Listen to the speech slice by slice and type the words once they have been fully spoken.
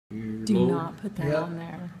Do not put that on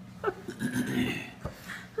there.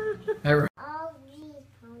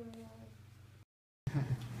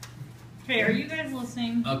 Okay, are you guys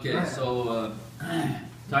listening? Okay, so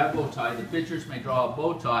tie a bow tie. The pitchers may draw a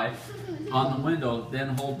bow tie on the window, then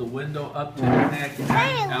hold the window up to the neck and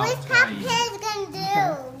act out tying. Gonna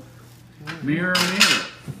do? Mirror, mirror.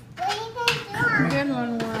 What are you gonna do? Good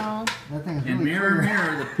one, Will. In mirror,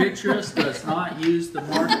 mirror, the pitcheress does not use the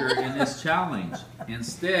marker in this challenge.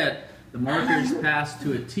 Instead, the marker is passed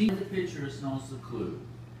to a team. The pitcheress knows the clue.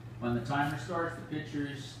 When the timer starts, the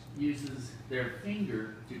pitcheress uses their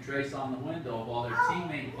finger to trace on the window while their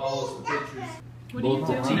teammate follows the pitcher's both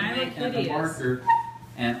the teammate and the marker,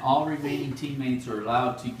 and all remaining teammates are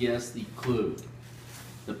allowed to guess the clue.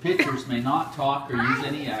 The pitchers may not talk or use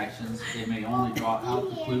any actions. They may only draw out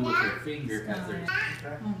the clue with their finger as their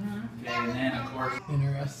okay, and then of course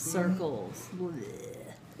Circles.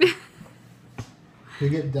 You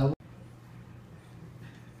get double.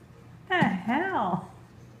 The hell?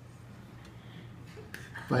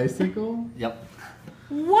 Bicycle? Yep.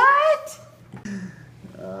 What?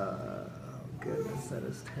 Goodness, that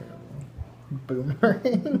is terrible.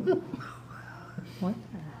 Boomerang. What?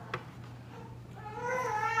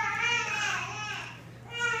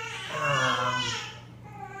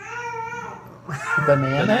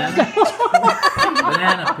 Banana?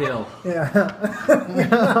 Banana peel. Yeah.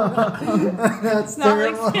 That's Not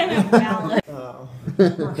terrible. like spinning mallet. Oh.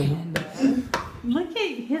 Look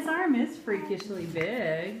at his arm is freakishly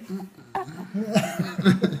big.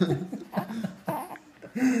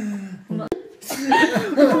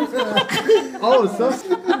 Oh, so.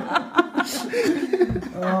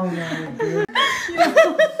 Oh my goodness.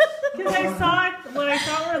 Because I saw what I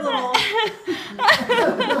thought were little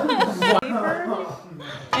paper,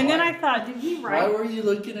 and then I thought, did he write? Why were you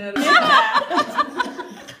looking at it?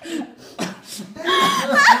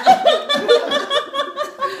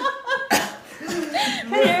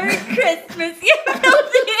 Merry Christmas, you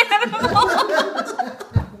filthy animal!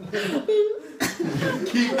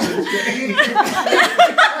 Keep the change.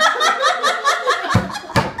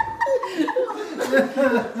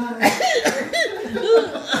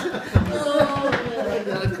 I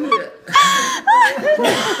gotta quit.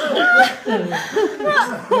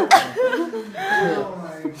 Oh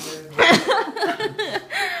my goodness.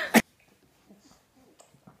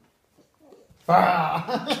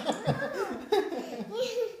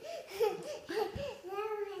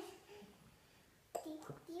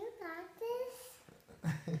 You got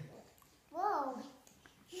this? Whoa.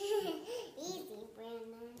 Easy,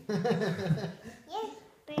 Brandon. You're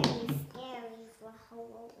very scary for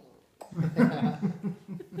Halloween.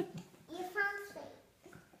 You found sleep.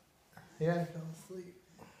 Yeah, I fell asleep.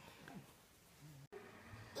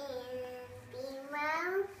 And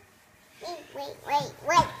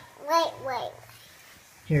wait.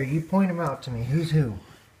 Here, you point them out to me. Who's who?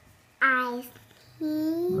 Ice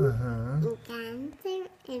Cream, Uh-huh. and Dancer,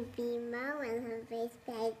 and Bimo, and her face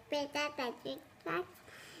bag, Patrick Fox,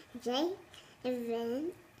 Jake, and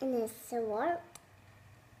Vin, and the Sword,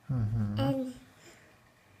 and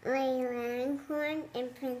Ray Langhorn,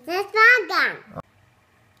 and Princess Vaga.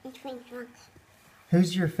 And Twin Fox.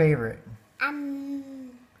 Who's your favorite?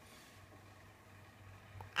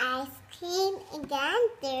 Ice Cream and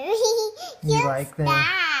Dancer. You like them?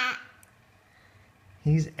 That.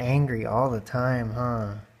 He's angry all the time,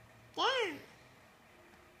 huh? Yeah.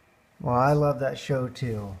 Well, I love that show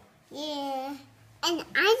too. Yeah. And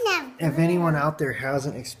I love If anyone out there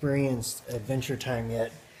hasn't experienced Adventure Time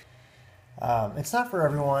yet, it's not for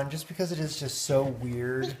everyone, just because it is just so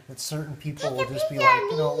weird that certain people will just be like,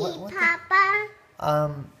 you know, what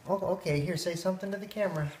Papa. okay, here, say something to the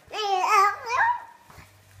camera.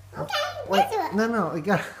 Okay, Wait, let's do it. no, we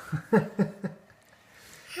got.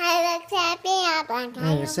 Hi, let's happy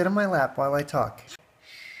up. You sit on my lap while I talk.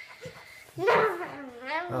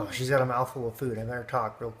 Oh, she's got a mouthful of food. I better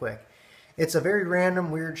talk real quick. It's a very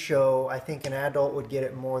random, weird show. I think an adult would get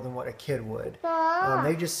it more than what a kid would.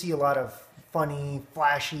 They just see a lot of funny,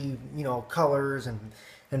 flashy, you know, colors and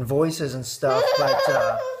voices and stuff, but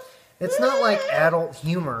it's not like adult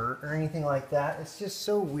humor or anything like that. It's just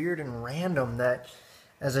so weird and random that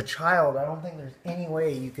as a child, I don't think there's any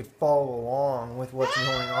way you could follow along with what's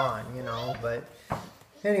going on, you know, but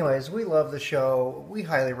anyways, we love the show. We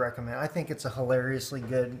highly recommend it. I think it's a hilariously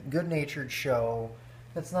good-natured show.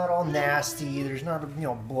 It's not all nasty. There's not, you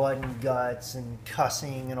know, blood and guts and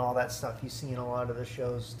cussing and all that stuff you see in a lot of the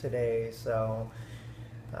shows today. So,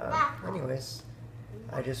 anyways,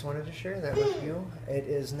 I just wanted to share that with you. It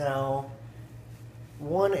is now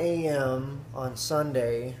 1 a.m. on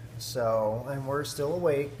Sunday, So, and we're still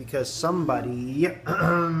awake because somebody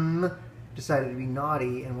decided to be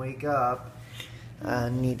naughty and wake up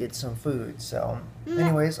and needed some food. So,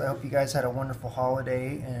 anyways, I hope you guys had a wonderful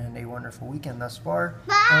holiday and a wonderful weekend thus far.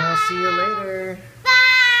 And we'll see you later.